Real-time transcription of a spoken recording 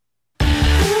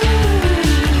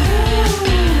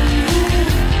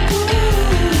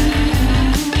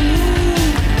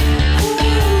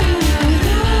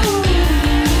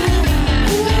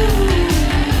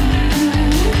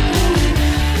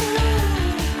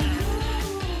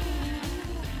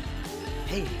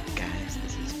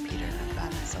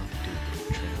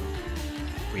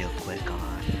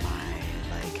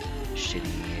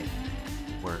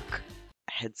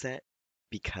set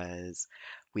because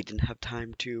we didn't have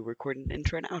time to record an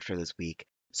intro and outro this week.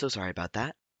 So sorry about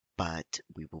that, but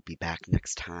we will be back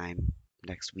next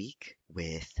week,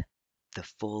 with the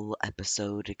full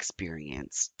episode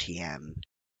experience. TM.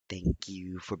 Thank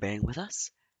you for bearing with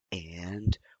us,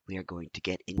 and we are going to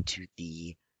get into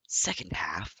the second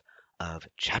half of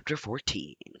chapter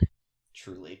 14.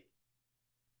 Truly.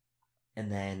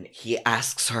 And then he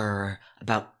asks her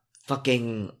about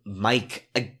fucking Mike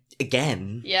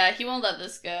again. Yeah, he won't let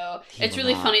this go. It's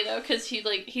really funny though, because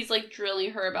he's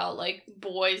drilling her about like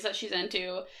boys that she's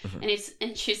into,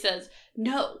 and she says,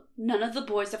 "No, none of the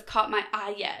boys have caught my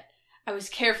eye yet. I was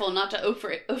careful not to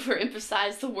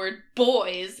overemphasize the word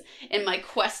boys in my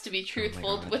quest to be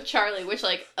truthful with Charlie," which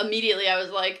immediately I was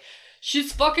like,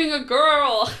 she's fucking a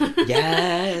girl.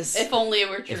 Yes. If only it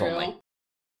were true. If only.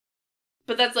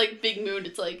 But that's Big Moon.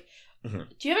 It's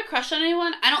do you have a crush on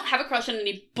anyone? I don't have a crush on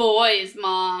any boys,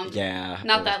 Mom. Yeah.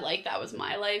 Not that that was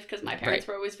my life, because my parents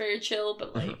were always very chill,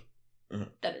 but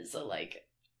that is a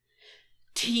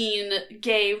teen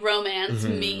gay romance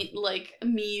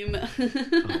meme.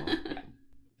 Oh.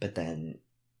 But then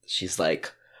she's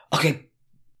like, "Okay,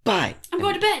 bye. I'm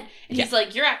going to bed." And he's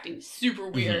like, "You're acting super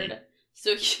weird."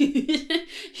 So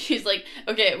she's like,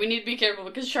 "Okay, we need to be careful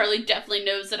because Charlie definitely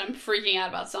knows that I'm freaking out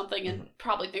about something and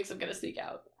probably thinks I'm going to sneak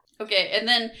out." Okay, and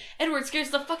then Edward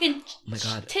scares the fucking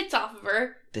tits off of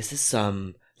her. This is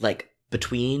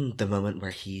between the moment where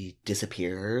he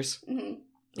disappears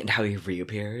and how he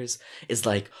reappears is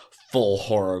full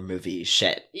horror movie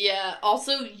shit. Yeah,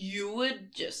 also you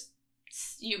would just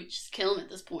kill him at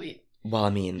this point. Well,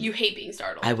 I mean, you hate being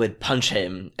startled. I would punch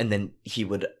him, and then he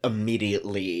would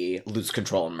immediately lose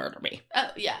control and murder me.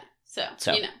 Oh, yeah. So.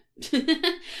 You know.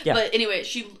 Yeah. But anyway,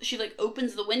 she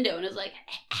opens the window and is like,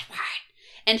 "Edward."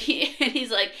 And he's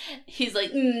like,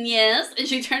 yes. And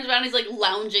she turns around and he's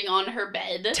lounging on her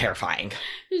bed. Terrifying.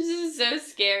 This is so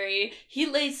scary. He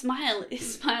lays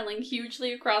smiling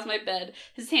hugely across my bed,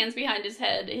 his hands behind his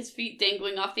head, his feet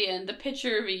dangling off the end, the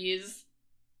picture of ease.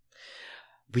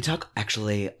 We talk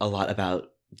actually a lot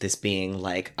about this being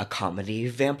a comedy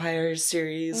vampire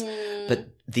series, but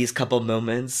these couple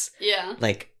moments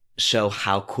show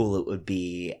how cool it would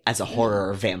be as a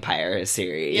horror vampire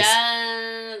series.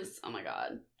 Yes. Oh my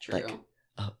god. True.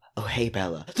 Oh hey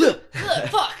Bella.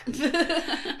 Fuck.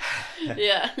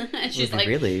 Yeah. And she's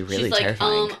really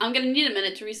terrifying. I'm gonna need a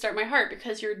minute to restart my heart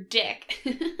because you're a dick.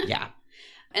 Yeah.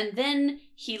 And then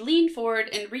he leaned forward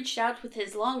and reached out with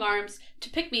his long arms to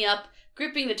pick me up,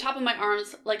 gripping the top of my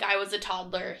arms like I was a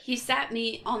toddler. He sat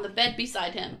me on the bed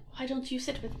beside him. "Why don't you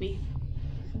sit with me?"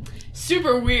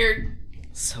 Super weird.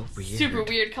 So weird. Super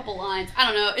weird couple lines. I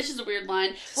don't know. It's just a weird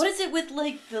line. What is it with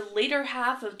the later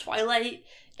half of Twilight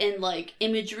and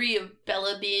imagery of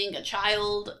Bella being a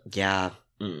child? Yeah.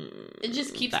 It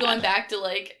just keeps going back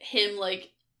to him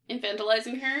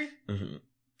infantilizing her. Mm-hmm.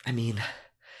 I mean,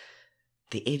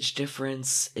 the age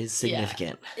difference is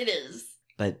significant. Yeah, it is.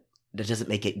 But that doesn't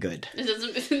make it good. It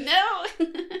doesn't. No.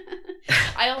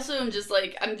 I also am just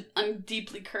I'm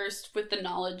deeply cursed with the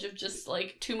knowledge of just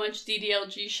too much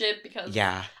DDLG shit because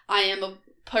I am a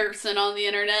person on the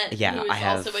internet who is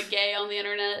also a gay on the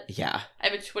internet. Yeah. I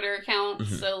have a Twitter account,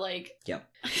 so Yep.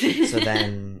 So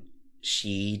then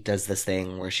she does this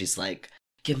thing where she's like,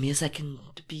 "Give me a second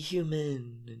to be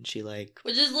human," and she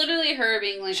which is literally her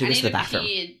being she "I goes need to the to bathroom.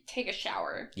 pee and take a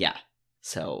shower." Yeah.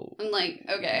 So I'm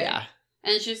okay. Yeah.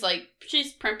 And she's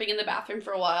she's primping in the bathroom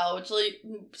for a while, which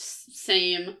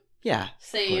same. Yeah.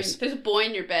 Same. There's a boy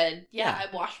in your bed. Yeah.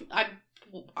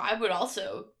 I would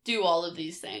also do all of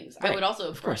these things. Right. I would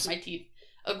also brush my teeth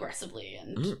aggressively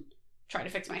and try to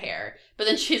fix my hair. But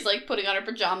then she's putting on her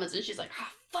pajamas and she's like,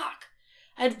 "Ah, fuck.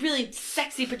 I had really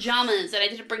sexy pajamas and I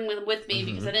didn't bring them with me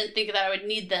because I didn't think that I would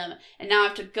need them. And now I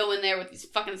have to go in there with these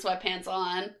fucking sweatpants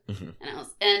on."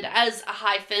 And as a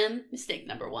high femme, mistake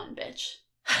number one, bitch.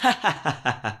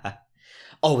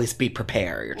 Always be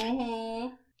prepared.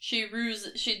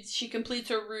 She completes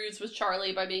her ruse with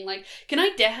Charlie by being like, "Can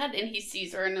I, Dad?" And he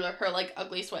sees her in her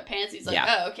ugly sweatpants. He's like,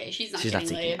 "Oh, okay, she's not getting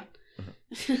laid."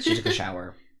 She took a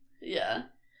shower. Yeah.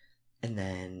 And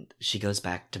then she goes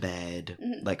back to bed,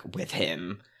 with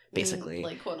him, basically.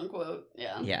 Quote unquote,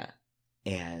 yeah. Yeah.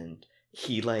 And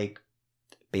he,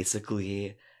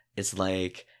 basically is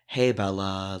like, "Hey,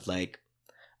 Bella,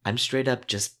 I'm straight up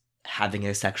just having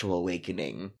a sexual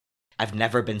awakening. I've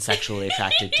never been sexually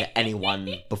attracted to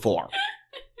anyone before.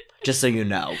 Just so you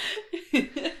know."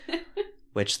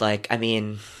 Which, I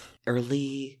mean,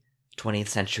 early 20th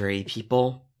century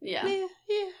people. Yeah.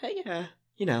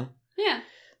 You know. Yeah.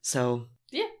 So.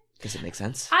 Yeah. Does it make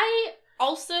sense? I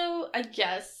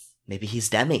guess. Maybe he's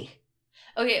Demi.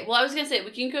 Okay, well, I was gonna say,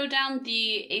 we can go down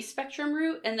the asexual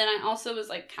route, and then I also was,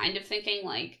 like, kind of thinking,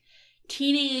 like,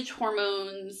 teenage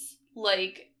hormones,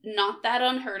 like, not that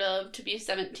unheard of to be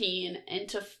 17 and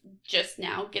to just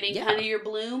now getting kind of your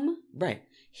bloom. Right.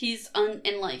 He's unchanged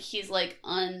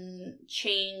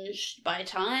by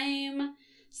time.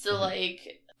 So,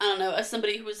 like, I don't know, as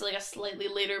somebody who was, like, a slightly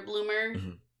later bloomer,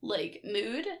 like,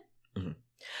 mood.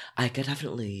 I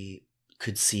definitely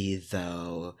could see,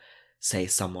 though, say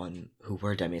someone who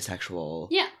were demisexual.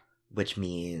 Yeah. Which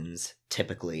means,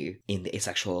 typically, in the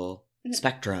asexual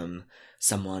spectrum,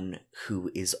 someone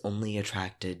who is only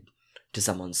attracted to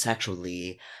someone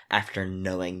sexually after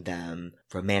knowing them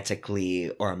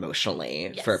romantically or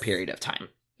emotionally for a period of time.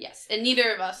 Yes, and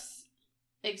neither of us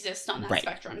exist on that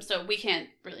spectrum, so we can't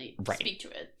really speak to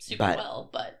it super well,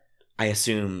 but... I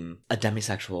assume a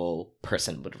demisexual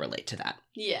person would relate to that.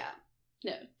 Yeah.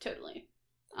 No, totally.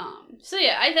 So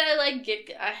yeah, I like get...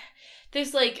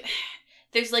 there's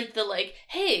the, like,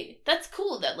 hey, that's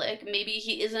cool that, like, maybe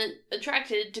he isn't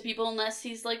attracted to people unless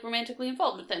he's, like, romantically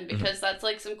involved with them, because that's,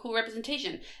 like, some cool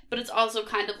representation. But it's also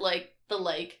kind of, like, the,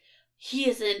 like, he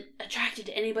isn't attracted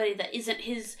to anybody that isn't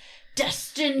his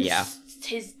destined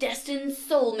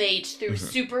soulmate through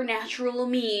supernatural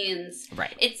means.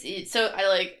 Right. It's so I,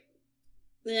 like,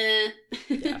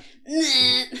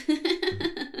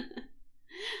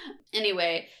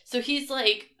 Anyway, so he's,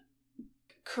 like,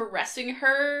 caressing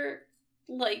her,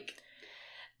 like,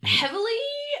 heavily.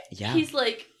 Yeah. He's,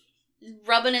 like,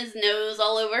 rubbing his nose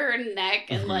all over her neck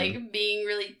and, like, being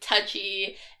really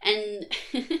touchy. And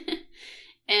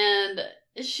and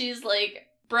she's like,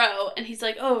 bro. And he's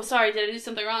like, oh, sorry, did I do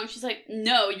something wrong? She's like,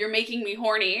 no, you're making me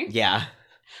horny. Yeah.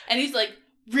 And he's like,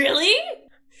 really?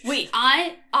 Wait,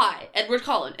 I, Edward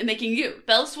Cullen, am making you,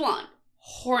 Bella Swan,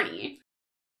 horny.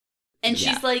 And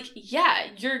she's like, yeah,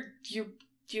 you're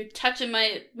touching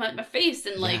my face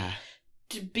and, like,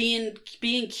 being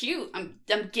cute. I'm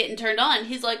getting turned on.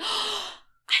 He's like, oh,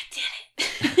 I did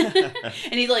it.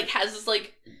 And he, like, has this,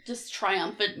 like, just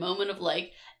triumphant moment of,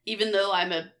 like, even though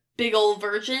I'm a big old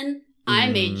virgin, I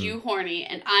made you horny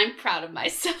and I'm proud of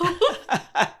myself.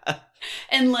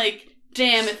 And, like,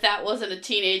 damn if that wasn't a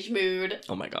teenage mood.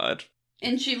 Oh my god.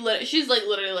 And she's like,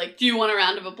 literally like, do you want a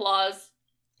round of applause?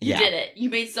 You did it. You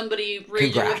made somebody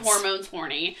raging with hormones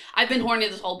horny. I've been horny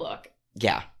this whole book.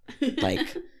 Yeah.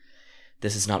 Like,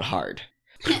 this is not hard.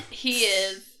 He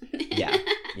is. Yeah.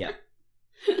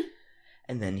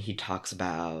 And then he talks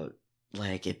about,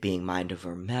 like, it being mind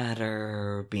over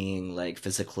matter, being, like,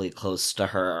 physically close to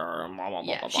her, blah, blah,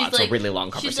 blah, blah, blah. It's, like, a really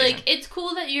long conversation. She's like, it's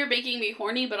cool that you're making me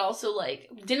horny, but also, like,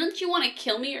 didn't you want to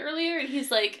kill me earlier? And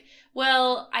he's like,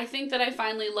 well, I think that I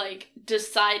finally, like,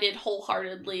 decided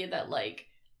wholeheartedly that, like,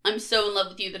 I'm so in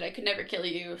love with you that I could never kill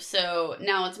you, so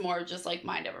now it's more just, like,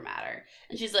 mind over matter.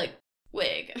 And she's like,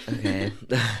 wig. Okay.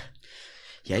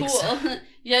 Yikes. Cool.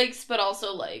 Yikes, but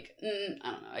also, like,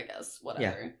 I don't know, I guess,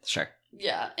 whatever. Yeah, sure.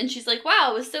 Yeah, and she's like, wow,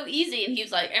 it was so easy, and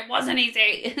he's like, it wasn't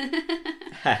easy.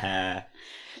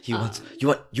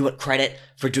 You want credit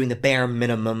for doing the bare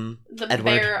minimum, Edward?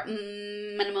 Bare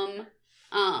minimum.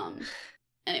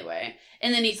 Anyway,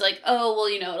 and then he's like, oh, well,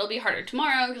 you know, it'll be harder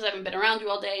tomorrow because I haven't been around you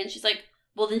all day, and she's like,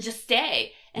 well, then just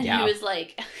stay. And he was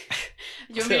like,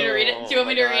 do you want me to read it? Do you want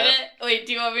me to read it? Wait,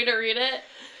 do you want me to read it?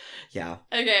 Yeah.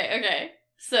 Okay.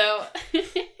 So,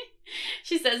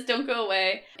 she says, don't go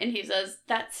away. And he says,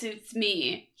 that suits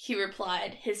me. He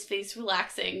replied, his face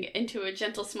relaxing into a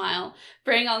gentle smile.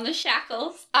 Bring on the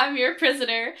shackles. I'm your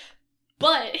prisoner.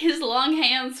 But his long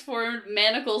hands formed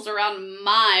manacles around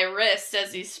my wrist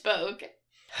as he spoke.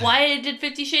 Why did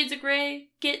 50 Shades of Grey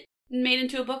get made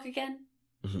into a book again?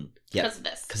 Mm-hmm. Yep. Because of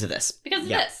this. Because of this. Because of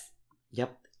this.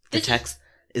 Yep. The text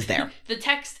is there. The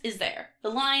text is there. The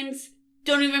lines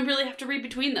don't even really have to read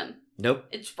between them. Nope.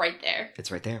 It's right there. It's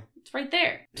right there. It's right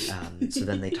there. So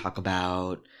then they talk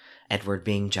about Edward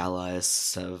being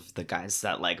jealous of the guys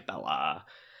that like Bella.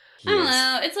 I don't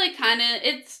know. It's like kind of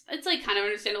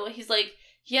understandable. He's like,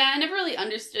 yeah, I never really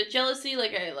understood jealousy.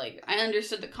 I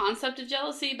understood the concept of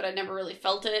jealousy, but I never really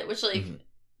felt it. Which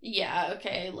yeah,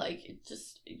 okay, like it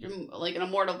just like an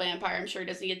immortal vampire. I'm sure he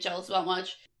doesn't get jealous about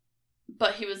much.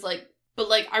 But he was like,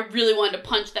 I really wanted to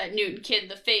punch that Newton kid in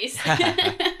the face.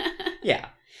 Yeah.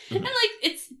 Mm-hmm. And, like,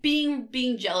 it's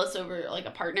being jealous over, like,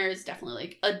 a partner is definitely,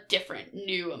 like, a different,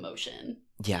 new emotion.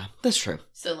 Yeah, that's true.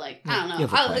 So, like, I don't know.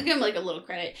 I'll give him, like, a little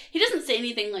credit. He doesn't say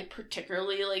anything, like,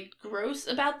 particularly, like, gross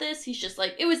about this. He's just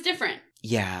like, it was different.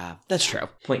 Yeah, that's true.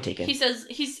 Point taken. He says,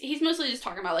 he's mostly just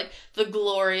talking about, like, the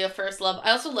glory of first love.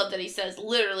 I also love that he says,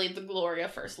 literally, the glory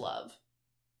of first love.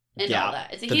 and all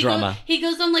that. The drama. He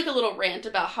goes on like a little rant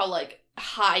about how like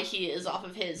high he is off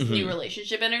of his new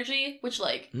relationship energy, which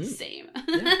like same.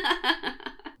 Yeah.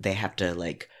 They have to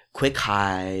like quick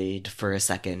hide for a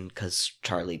second because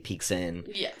Charlie peeks in.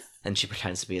 Yes. And she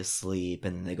pretends to be asleep,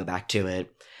 and they go back to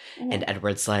it. And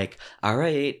Edward's like, all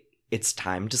right, it's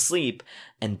time to sleep.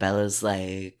 And Bella's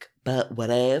like, but what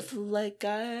if, like,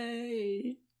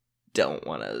 I don't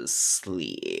want to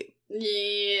sleep?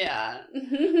 Yeah.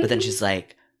 But then she's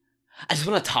like, I just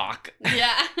want to talk.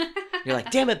 Yeah. You're like,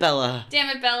 damn it, Bella.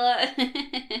 Damn it, Bella.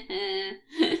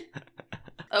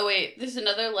 Oh, wait, there's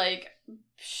another, like,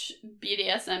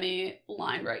 BDSM-y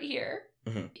line right here.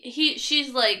 Mm-hmm.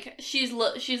 She's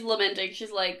lamenting.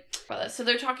 She's like, so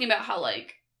they're talking about how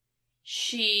like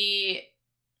she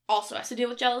also has to deal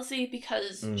with jealousy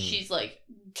because she's like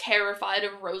terrified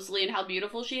of Rosalie and how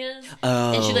beautiful she is,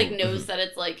 and she like knows that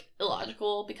it's like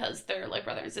illogical because they're like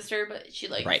brother and sister, but she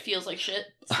like feels like shit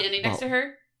standing next to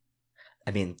her. I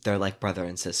mean, they're like brother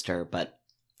and sister, but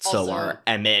so are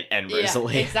Emmett and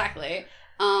Rosalie. Yeah, exactly.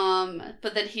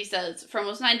 But then he says, for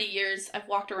almost 90 years, I've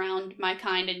walked around my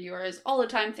kind and yours all the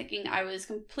time thinking I was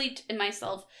complete in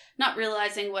myself, not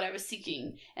realizing what I was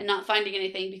seeking and not finding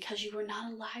anything because you were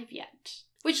not alive yet.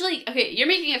 Which, like, okay, you're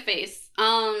making a face.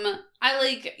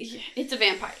 It's a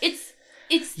vampire.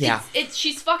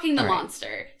 She's fucking the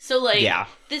monster. So, like,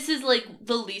 this is, like,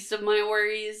 the least of my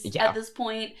worries at this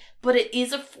point. But it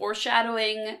is a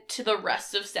foreshadowing to the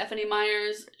rest of Stephenie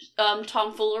Meyer's,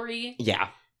 tomfoolery. Yeah.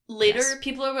 Later,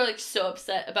 people are like so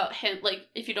upset about him. Like,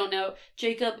 if you don't know,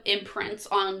 Jacob imprints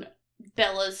on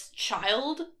Bella's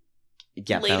child.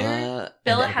 Yeah, later,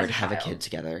 Bella and Edward have a kid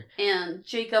together, and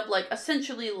Jacob like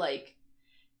essentially like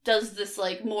does this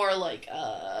like more like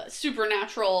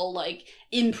supernatural like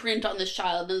imprint on this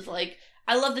child, and is like,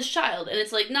 I love this child, and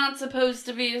it's like not supposed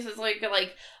to be. This is like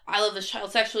I love this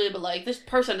child sexually, but like this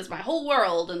person is my whole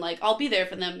world, and like I'll be there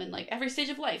for them in like every stage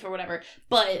of life or whatever.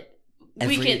 But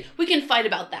we can fight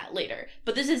about that later.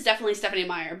 But this is definitely Stephenie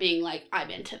Meyer being like, I'm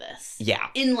into this. Yeah.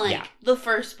 In like the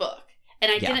first book.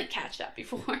 And I didn't catch that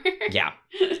before. Yeah.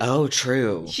 Oh,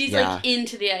 true. She's like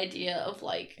into the idea of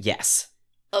like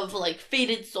of like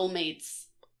fated soulmates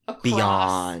across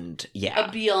beyond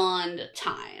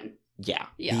time. Yeah.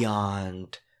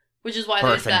 Beyond which is why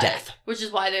birth and death. Which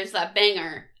is why there's that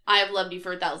banger, I Have Loved You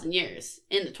for 1,000 Years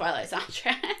in the Twilight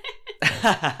soundtrack.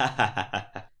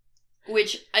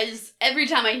 Which is, every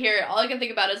time I hear it, all I can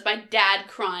think about is my dad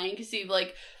crying because he,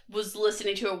 like, was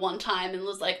listening to it one time and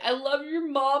was like, I love your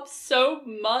mom so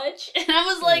much. And I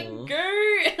was like,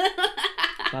 grr.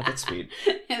 Wow, that's sweet.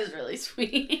 It was really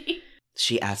sweet.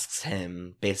 She asks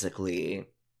him, basically,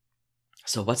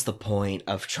 so what's the point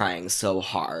of trying so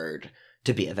hard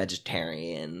to be a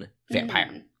vegetarian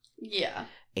vampire? Yeah.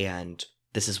 And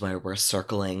this is where we're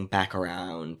circling back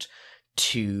around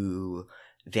to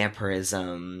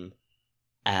vampirism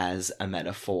as a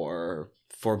metaphor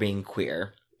for being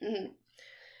queer.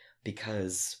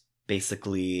 Because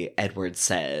basically Edward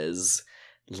says,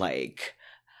 like,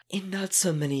 in not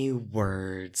so many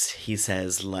words, he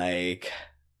says, like,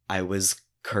 I was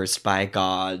cursed by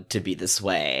God to be this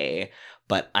way,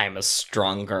 but I'm a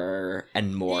stronger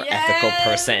and more ethical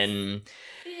person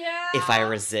if I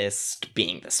resist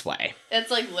being this way.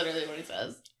 That's like literally what he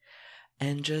says.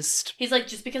 And he's like,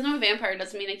 just because I'm a vampire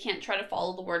doesn't mean I can't try to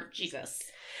follow the word of Jesus.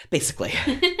 Basically.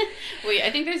 Wait, I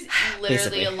think there's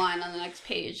literally a line on the next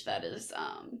page that is,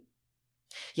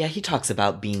 yeah, he talks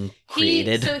about being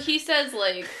created. So he says,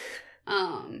 like,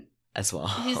 as well.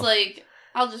 He's like,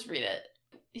 I'll just read it.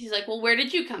 He's like, well, where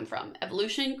did you come from?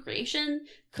 Evolution? Creation?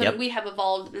 Couldn't we have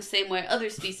evolved in the same way other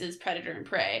species, predator and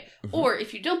prey? Or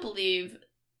if you don't believe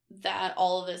that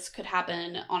all of this could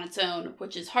happen on its own,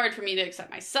 which is hard for me to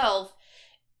accept myself,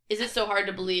 is it so hard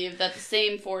to believe that the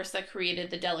same force that created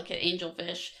the delicate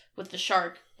angelfish with the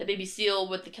shark, the baby seal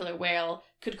with the killer whale,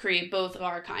 could create both of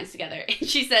our kinds together? And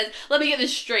she says, let me get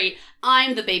this straight,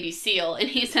 I'm the baby seal. And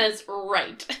he says,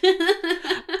 right.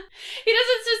 He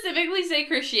doesn't specifically say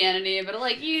Christianity, but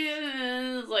like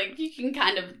you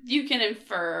can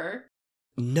infer.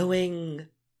 Knowing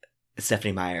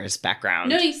Stephenie Meyer's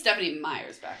background. And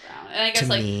I guess,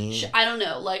 like, I don't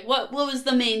know, like, what was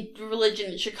the main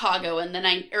religion in Chicago in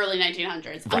the early 1900s?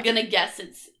 Right. I'm gonna guess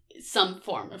it's some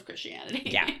form of Christianity.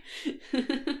 Yeah.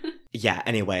 Yeah,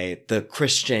 anyway, the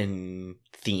Christian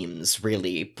themes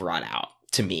really brought out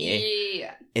to me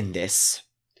in this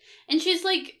and she's,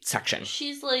 like, section.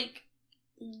 She's, like,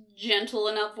 gentle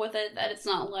enough with it that it's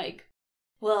not like,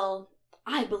 well,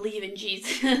 I believe in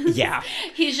Jesus. Yeah.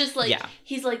 He's just like,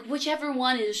 he's like, whichever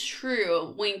one is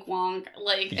true, wink wonk.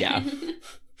 Like,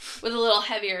 with a little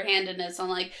heavier handedness on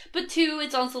like, but two,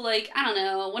 it's also like, I don't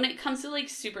know, when it comes to like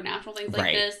supernatural things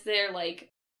like this, they're like,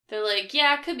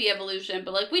 yeah, it could be evolution,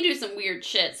 but like we do some weird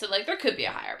shit, so like there could be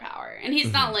a higher power. And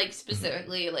he's not like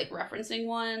specifically like referencing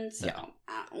one, so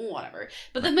whatever.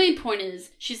 But the main point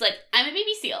is, she's like, I'm a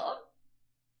baby seal.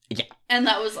 Yeah. And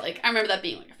that was like, I remember that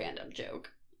being like a fandom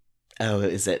joke. Oh,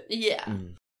 is it? Yeah.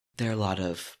 There are a lot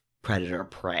of predator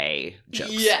prey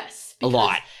jokes. Yes. A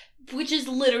lot. Which is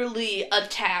literally a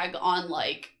tag on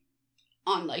like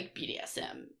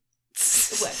BDSM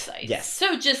websites. Yes.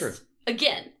 So just,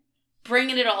 again,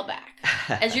 bringing it all back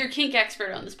as your kink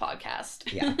expert on this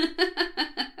podcast. Yeah.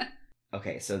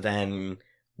 Okay, so then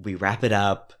we wrap it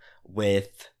up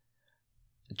with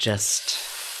just...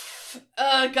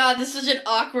 Oh god, this is an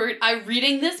awkward...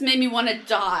 reading this made me want to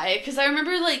die, because I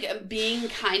remember, like, being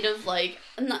kind of, like,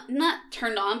 not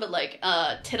turned on, but, like,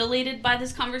 titillated by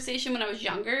this conversation when I was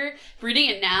younger. Reading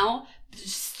it now,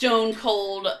 stone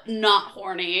cold, not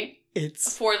horny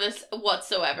for this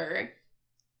whatsoever.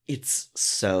 It's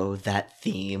so that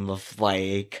theme of,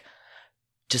 like,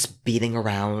 just beating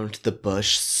around the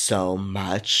bush so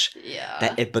much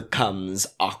that it becomes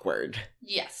awkward.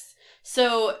 Yes.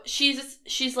 So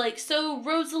she's like, so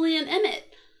Rosalie and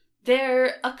Emmett,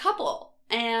 they're a couple,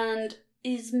 and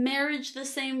is marriage the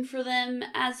same for them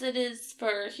as it is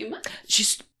for humans?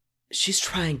 She's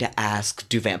trying to ask,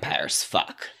 do vampires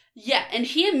fuck? Yeah, and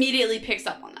he immediately picks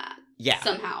up on that. Yeah.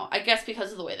 Somehow. I guess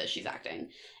because of the way that she's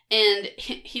acting. And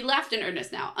he laughed in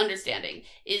earnest now, understanding.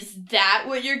 Is that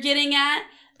what you're getting at?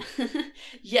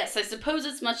 Yes, I suppose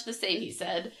it's much the same, he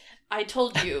said. I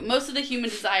told you, most of the human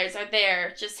desires are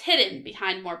there, just hidden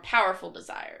behind more powerful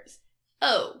desires.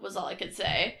 Oh, was all I could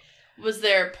say. Was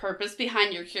there a purpose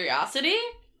behind your curiosity?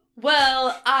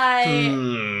 Well,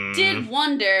 I did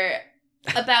wonder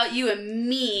about you and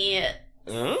me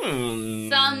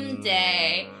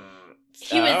someday.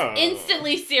 He was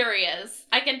instantly serious.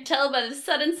 I could tell by the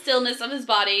sudden stillness of his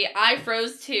body. I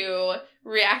froze too,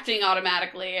 reacting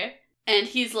automatically. And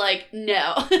he's like,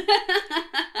 no.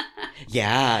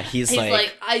 Yeah, he's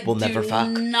like, we'll never fuck.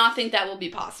 I do not think that will be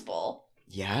possible.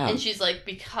 Yeah. And she's like,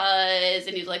 because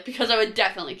I would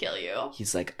definitely kill you.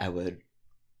 He's like, I would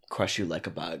crush you like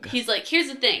a bug. He's like, here's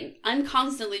the thing. I'm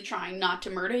constantly trying not to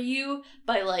murder you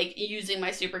by, like, using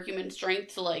my superhuman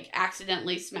strength to, like,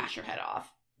 accidentally smash your head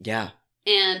off. Yeah.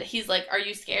 And he's like, are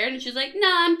you scared? And she's like,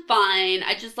 nah, I'm fine.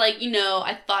 I just, like,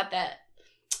 I thought that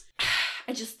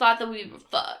we would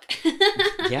fuck.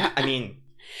 Yeah, I mean...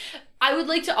 I would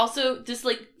like to also, just,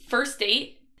 like, first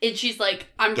date, and she's like,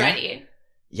 I'm ready.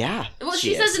 Yeah. Well,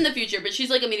 she says in the future, but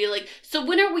she's, like, immediately like, so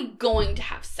when are we going to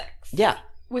have sex? Yeah.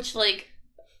 Which, like,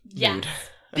 yeah, mood.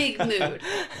 Big mood.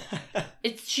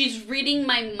 She's reading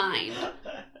my mind.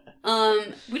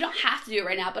 We don't have to do it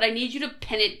right now, but I need you to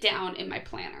pin it down in my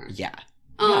planner. Yeah.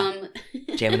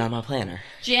 Jamming on my planner.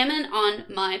 Jamming on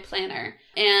my planner.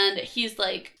 And he's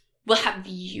like, well, have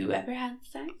you ever had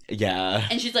sex? Yeah.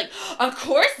 And she's like, of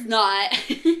course not.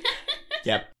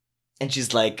 Yep. And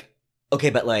she's like,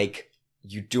 okay, but like,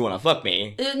 you do want to fuck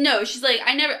me. No, she's like,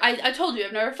 I told you,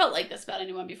 I've never felt like this about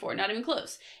anyone before, not even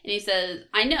close. And he says,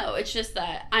 I know, it's just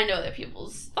that I know other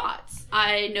people's thoughts.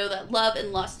 I know that love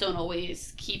and lust don't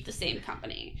always keep the same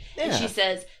company. Yeah. And she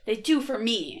says, they do for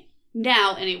me.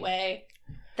 Now, anyway,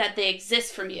 that they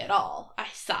exist for me at all. I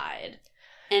sighed.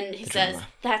 And he says,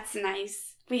 that's nice.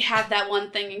 We have that one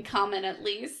thing in common, at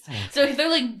least. So they're,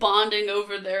 like, bonding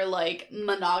over their, like,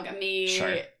 monogamy,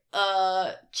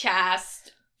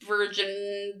 chaste,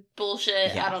 virgin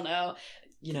bullshit. Yeah. I don't know.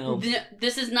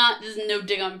 This is no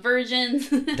dig on virgins.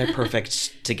 They're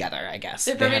perfect together, I guess.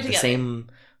 They have the same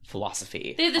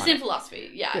philosophy. They have the same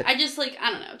philosophy, yeah. Good. I just, like,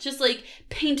 I don't know. Just, like,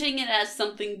 painting it as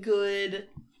something good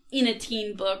in a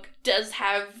teen book does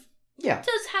have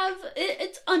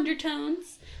its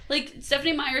undertones. Like,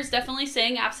 Stephenie Meyer is definitely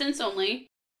saying abstinence only.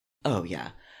 Oh, yeah.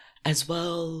 As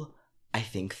well, I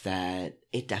think that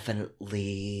it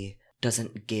definitely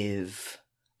doesn't give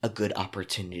a good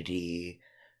opportunity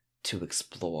to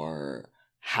explore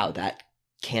how that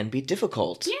can be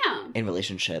difficult in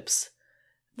relationships.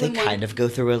 They kind of go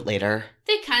through it later.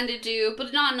 They kind of do,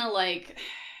 but not in a, like...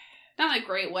 Not in a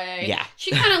great way. Yeah.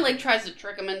 She kind of, like, tries to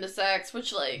trick him into sex,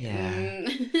 which, like... Yeah.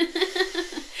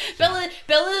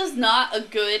 Bella is not a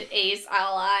good ace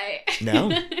ally.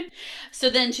 No. So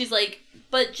then she's like,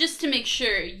 but just to make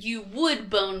sure, you would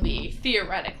bone me,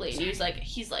 theoretically. And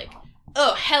he's like,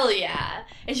 oh, hell yeah.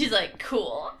 And she's like,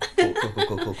 cool.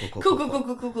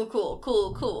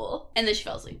 Cool. And then she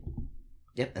fell asleep.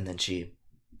 Yep, and then she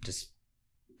just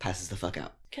passes the fuck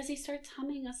out. Because he starts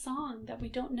humming a song that we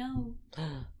don't know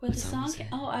what the song is.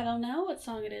 Oh, I don't know what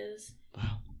song it is.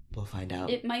 Wow. We'll find out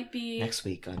It might be next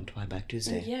week on Twyback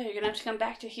Tuesday. Yeah, you're gonna have to come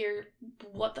back to hear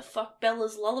what the fuck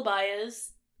Bella's lullaby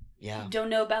is. Yeah. You don't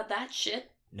know about that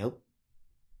shit. Nope.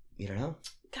 You don't know?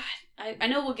 God, I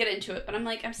know we'll get into it, but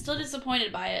I'm still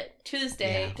disappointed by it to this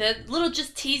day. Yeah. The little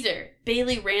just teaser,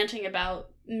 Bailey ranting about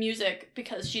music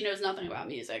because she knows nothing about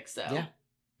music, so yeah.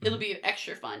 It'll be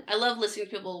extra fun. I love listening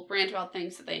to people rant about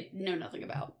things that they know nothing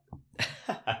about.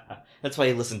 That's why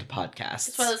you listen to podcasts.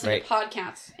 That's why I listen to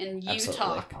podcasts and you Absolutely.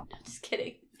 talk. No, just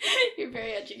kidding. You're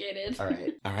very educated.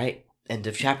 All right. End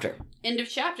of chapter. End of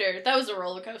chapter. That was a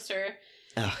roller coaster.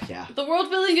 Oh yeah. The world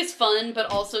building is fun,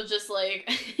 but also just like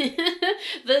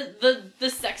the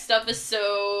sex stuff is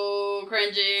so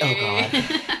cringy. Oh god.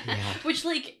 Yeah. Which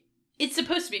like it's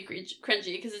supposed to be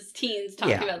cringy because it's teens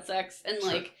talking about sex, and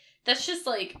like that's just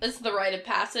like that's the rite of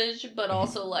passage, but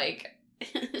also like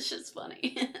it's just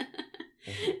funny.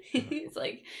 He's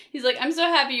like, I'm so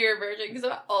happy you're a virgin because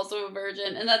I'm also a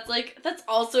virgin, and that's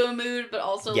also a mood, but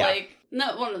also like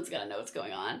no one of them's gonna know what's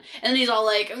going on. And then he's all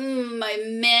like, my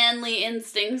manly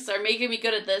instincts are making me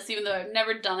good at this, even though I've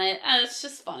never done it. And it's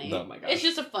just funny. Oh my god, it's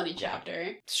just a funny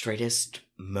chapter. Straightest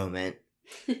moment.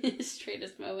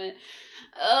 Straightest moment.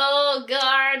 Oh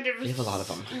god, we have a lot of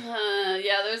them.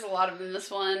 Yeah, there's a lot of them in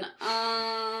this one.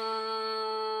 I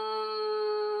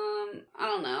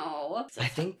don't know. I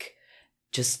think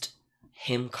just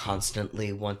him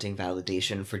constantly wanting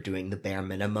validation for doing the bare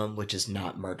minimum, which is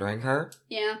not murdering her.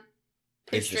 Yeah.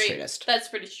 Is the straightest. That's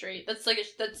pretty straight. That's like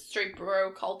that's straight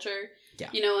bro culture. Yeah.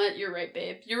 You know what? You're right,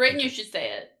 babe. You're right, and you should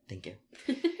say it. Thank you.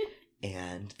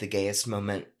 And the gayest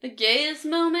moment. The gayest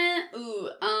moment? Ooh,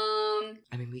 I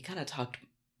mean, we kind of talked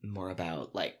more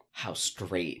about, like, how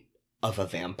straight of a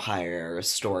vampire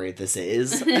story this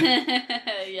is.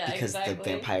 Yeah, because exactly. the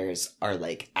vampires are,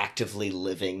 like, actively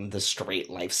living the straight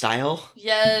lifestyle.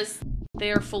 Yes.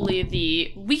 They are fully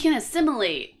we can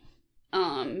assimilate,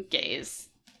 gays.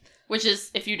 Which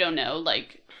is, if you don't know,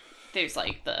 like, there's,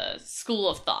 like, the school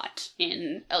of thought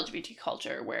in LGBT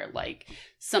culture where, like,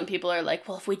 some people are like,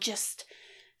 well, if we just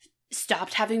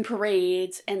stopped having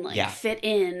parades and, like, fit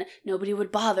in, nobody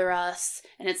would bother us.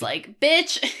 And it's like,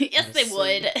 bitch, yes, honestly, they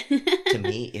would. To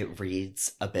me, it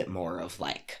reads a bit more of,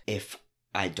 like, if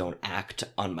I don't act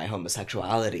on my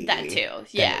homosexuality. That too,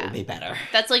 yeah. Then it would be better.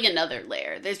 That's, like, another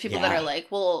layer. There's people that are like,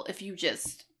 well, if you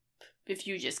just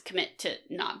commit to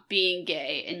not being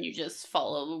gay and you just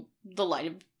follow the light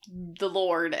of the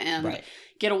Lord and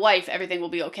get a wife, everything will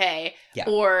be okay. Yeah.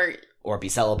 Or be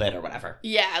celibate or whatever.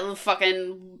 Yeah, the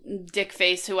fucking dick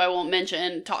face who I won't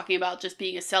mention talking about just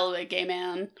being a celibate gay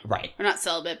man. Right. Or not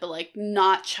celibate, but like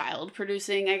not child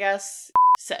producing, I guess.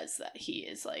 Says that he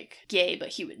is like gay, but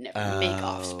he would never make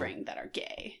offspring that are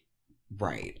gay.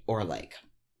 Right. Or like...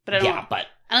 But I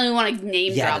don't even want to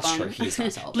name drop him. Yeah, that's true. He's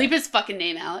not celibate. Bleep his fucking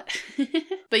name out.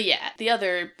 But yeah, the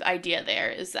other idea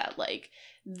there is that, like,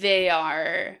 they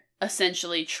are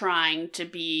essentially trying to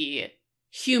be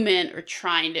human or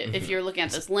trying to, if you're looking at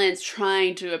this lens,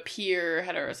 trying to appear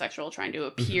heterosexual, trying to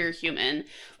appear human,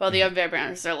 while the other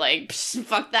vampires are like,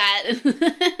 fuck that.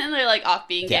 And they're, like, off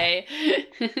being gay.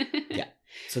 Yeah.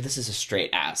 So this is a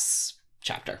straight-ass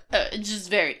chapter. It's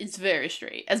very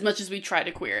straight, as much as we try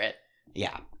to queer it.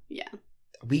 Yeah. Yeah.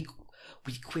 We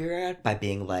queer it by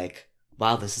being like,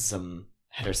 wow, this is some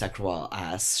heterosexual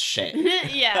ass shit.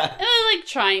 Yeah. And like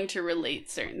trying to relate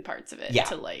certain parts of it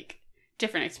to like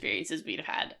different experiences we'd have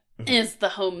had as the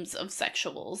homes of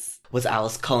sexuals. Was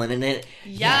Alice Cullen in it?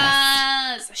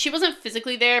 Yes. She wasn't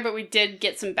physically there, but we did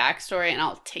get some backstory, and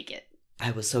I'll take it.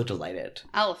 I was so delighted.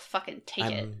 I'll fucking take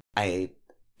it. I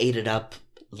ate it up.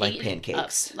 Like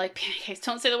pancakes. Like pancakes.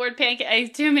 Don't say the word pancake. I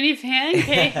ate too many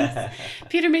pancakes.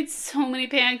 Peter made so many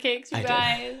pancakes, you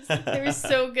guys. They were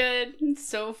so good and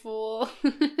so full.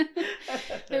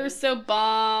 They were so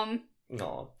bomb.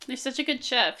 No. They're such a good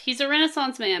chef. He's a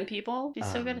Renaissance man, people. He's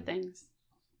so good at things.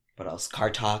 What else? Car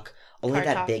talk. Only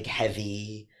that big,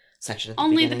 heavy section at the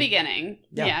Only beginning. the beginning.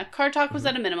 Yeah. Car talk was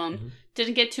at a minimum. Mm-hmm.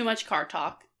 Didn't get too much car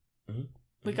talk. Mm-hmm.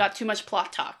 We got too much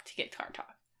plot talk to get car talk.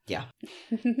 Yeah.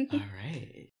 All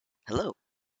right. Hello,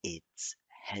 it's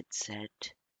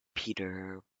Headset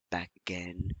Peter back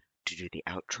again to do the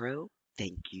outro.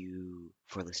 Thank you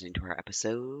for listening to our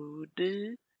episode.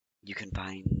 You can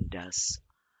find us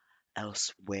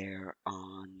elsewhere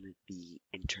on the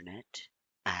internet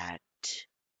at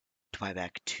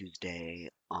Twyback Tuesday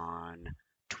on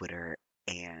Twitter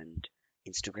and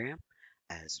Instagram.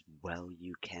 As well,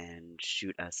 you can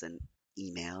shoot us an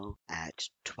email at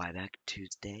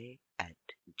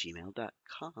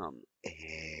twybacktuesday@gmail.com.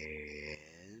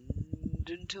 And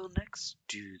until next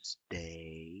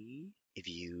Tuesday, if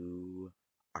you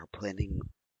are planning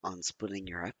on splitting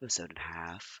your episode in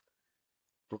half,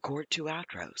 record 2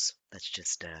 outros. That's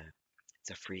just it's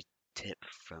a free tip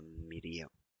from me to you.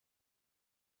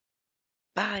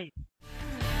 Bye.